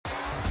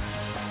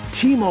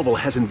T-Mobile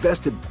has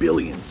invested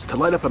billions to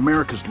light up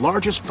America's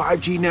largest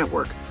 5G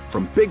network,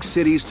 from big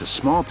cities to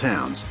small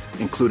towns,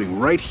 including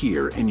right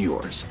here in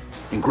yours.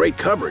 And great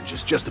coverage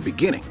is just the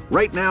beginning.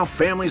 Right now,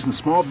 families and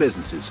small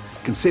businesses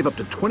can save up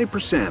to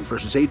 20%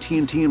 versus AT&T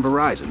and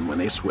Verizon when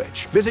they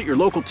switch. Visit your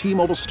local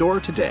T-Mobile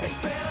store today.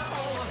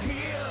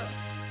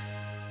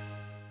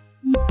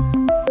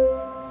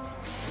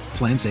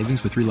 Plan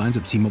savings with 3 lines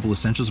of T-Mobile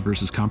Essentials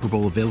versus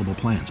comparable available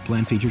plans.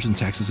 Plan features and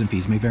taxes and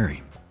fees may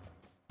vary.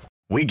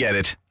 We get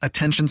it.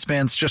 Attention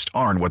spans just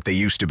aren't what they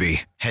used to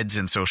be. Heads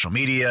in social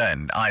media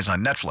and eyes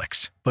on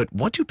Netflix. But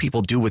what do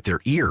people do with their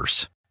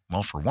ears?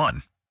 Well, for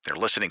one, they're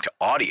listening to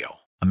audio.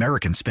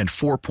 Americans spend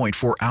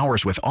 4.4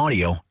 hours with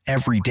audio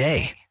every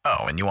day.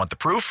 Oh, and you want the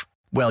proof?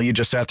 Well, you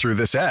just sat through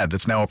this ad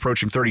that's now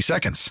approaching 30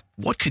 seconds.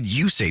 What could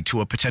you say to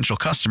a potential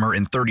customer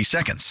in 30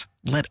 seconds?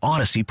 Let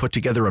Odyssey put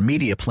together a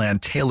media plan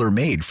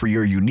tailor-made for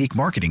your unique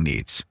marketing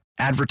needs.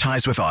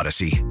 Advertise with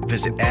Odyssey.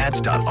 Visit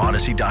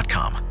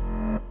ads.odyssey.com.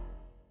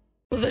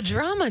 The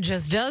drama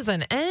just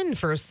doesn't end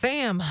for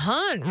Sam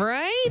Hunt,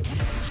 right?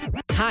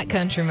 Hot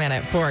Country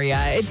Minute for you.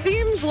 It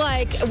seems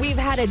like we've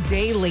had a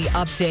daily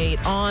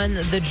update on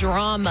the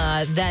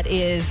drama that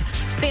is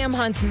Sam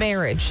Hunt's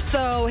marriage.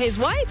 So his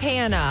wife,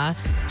 Hannah,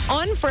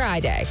 on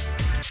Friday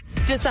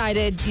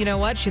decided, you know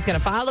what, she's going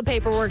to file the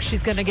paperwork.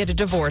 She's going to get a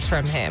divorce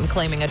from him,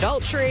 claiming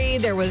adultery.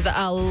 There was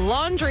a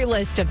laundry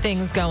list of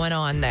things going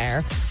on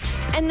there.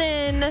 And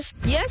then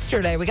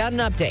yesterday, we got an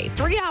update.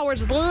 3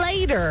 hours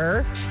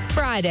later,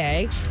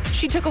 Friday,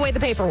 she took away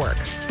the paperwork.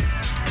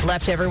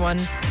 Left everyone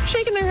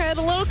shaking their head,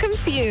 a little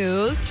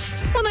confused.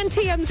 Well, then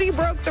TMZ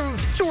broke the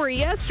story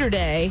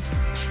yesterday.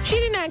 She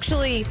didn't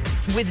actually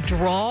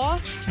withdraw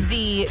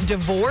the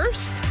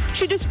divorce.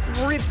 She just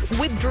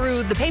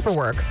withdrew the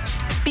paperwork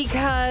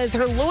because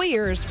her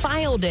lawyers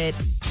filed it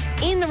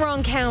in the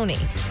wrong county.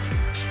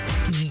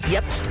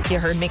 Yep, you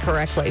heard me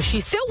correctly. She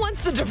still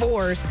wants the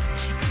divorce.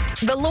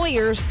 The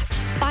lawyers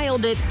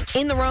filed it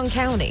in the wrong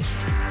county.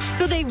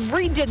 So they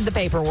redid the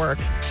paperwork.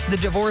 The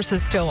divorce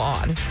is still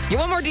on. You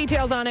want more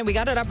details on it? We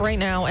got it up right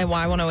now at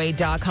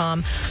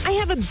y108.com. I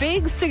have a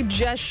big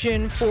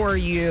suggestion for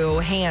you,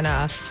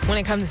 Hannah, when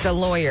it comes to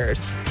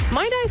lawyers.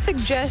 Might I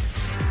suggest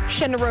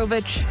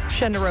Shenderovich,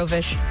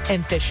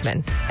 and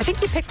Fishman? I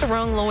think you picked the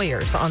wrong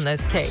lawyers on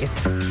this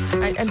case.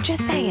 I'm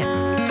just saying.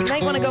 You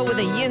might want to go with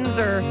a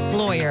Yinzer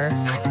lawyer.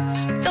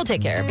 They'll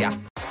take care of you.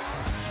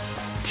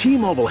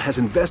 T-Mobile has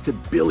invested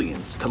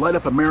billions to light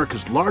up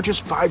America's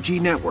largest 5G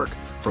network,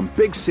 from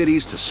big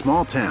cities to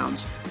small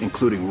towns,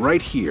 including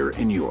right here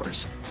in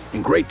yours.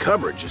 And great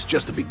coverage is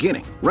just the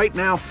beginning. Right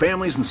now,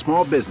 families and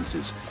small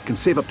businesses can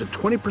save up to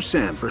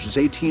 20% versus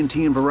AT&T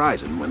and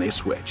Verizon when they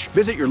switch.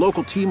 Visit your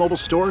local T-Mobile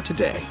store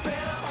today.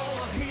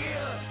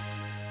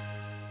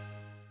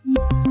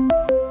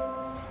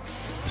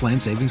 Plan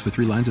savings with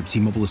 3 lines of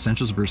T-Mobile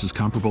Essentials versus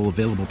comparable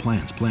available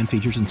plans. Plan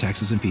features and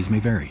taxes and fees may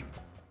vary.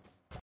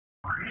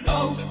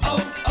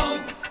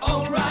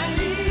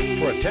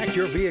 Protect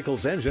your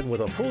vehicle's engine with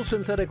a full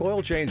synthetic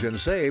oil change and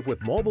save with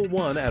Mobil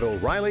 1 at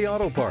O'Reilly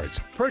Auto Parts.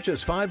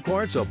 Purchase 5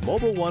 quarts of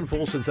Mobil 1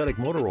 full synthetic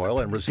motor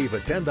oil and receive a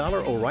 $10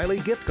 O'Reilly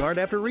gift card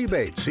after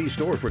rebate. See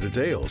store for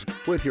details.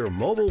 With your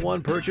Mobil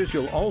 1 purchase,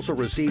 you'll also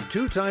receive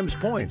 2 times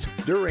points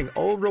during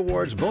O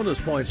Rewards Bonus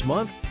Points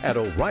Month at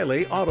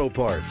O'Reilly Auto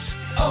Parts.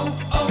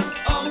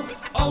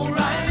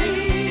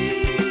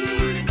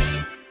 O'Reilly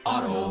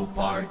Auto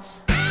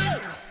Parts.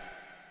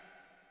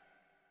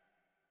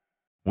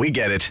 We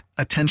get it.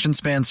 Attention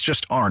spans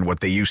just aren't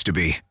what they used to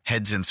be.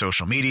 Heads in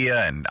social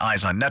media and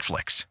eyes on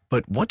Netflix.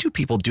 But what do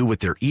people do with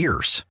their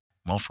ears?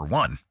 Well, for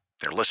one,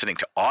 they're listening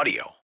to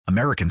audio.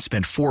 Americans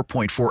spend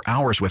 4.4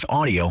 hours with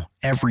audio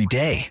every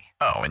day.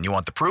 Oh, and you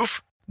want the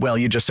proof? Well,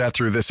 you just sat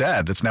through this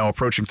ad that's now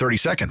approaching 30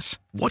 seconds.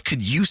 What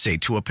could you say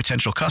to a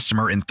potential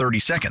customer in 30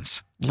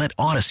 seconds? Let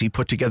Odyssey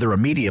put together a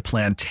media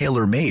plan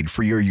tailor-made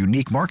for your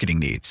unique marketing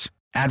needs.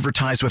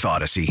 Advertise with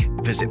Odyssey.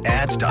 Visit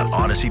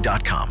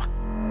ads.odyssey.com.